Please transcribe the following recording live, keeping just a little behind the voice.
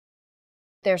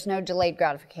There's no delayed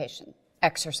gratification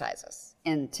exercises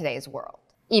in today's world.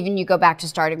 Even you go back to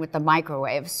starting with the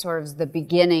microwave, sort of the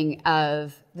beginning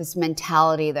of this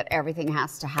mentality that everything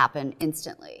has to happen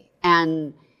instantly.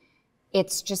 And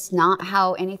it's just not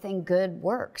how anything good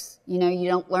works. You know, you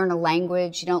don't learn a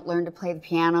language, you don't learn to play the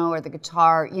piano or the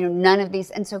guitar, you know, none of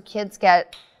these. And so kids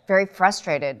get very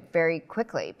frustrated very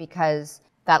quickly because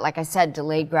that, like I said,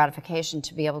 delayed gratification,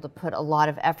 to be able to put a lot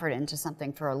of effort into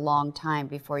something for a long time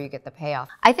before you get the payoff.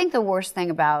 I think the worst thing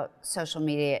about social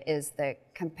media is the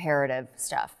comparative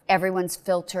stuff. Everyone's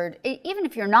filtered. Even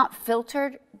if you're not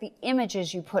filtered, the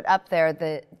images you put up there,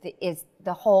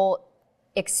 the whole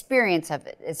experience of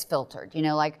it is filtered. You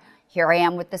know, like, here I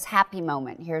am with this happy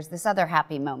moment, here's this other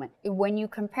happy moment. When you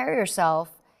compare yourself,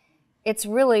 it's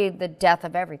really the death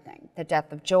of everything. The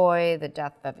death of joy, the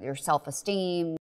death of your self-esteem.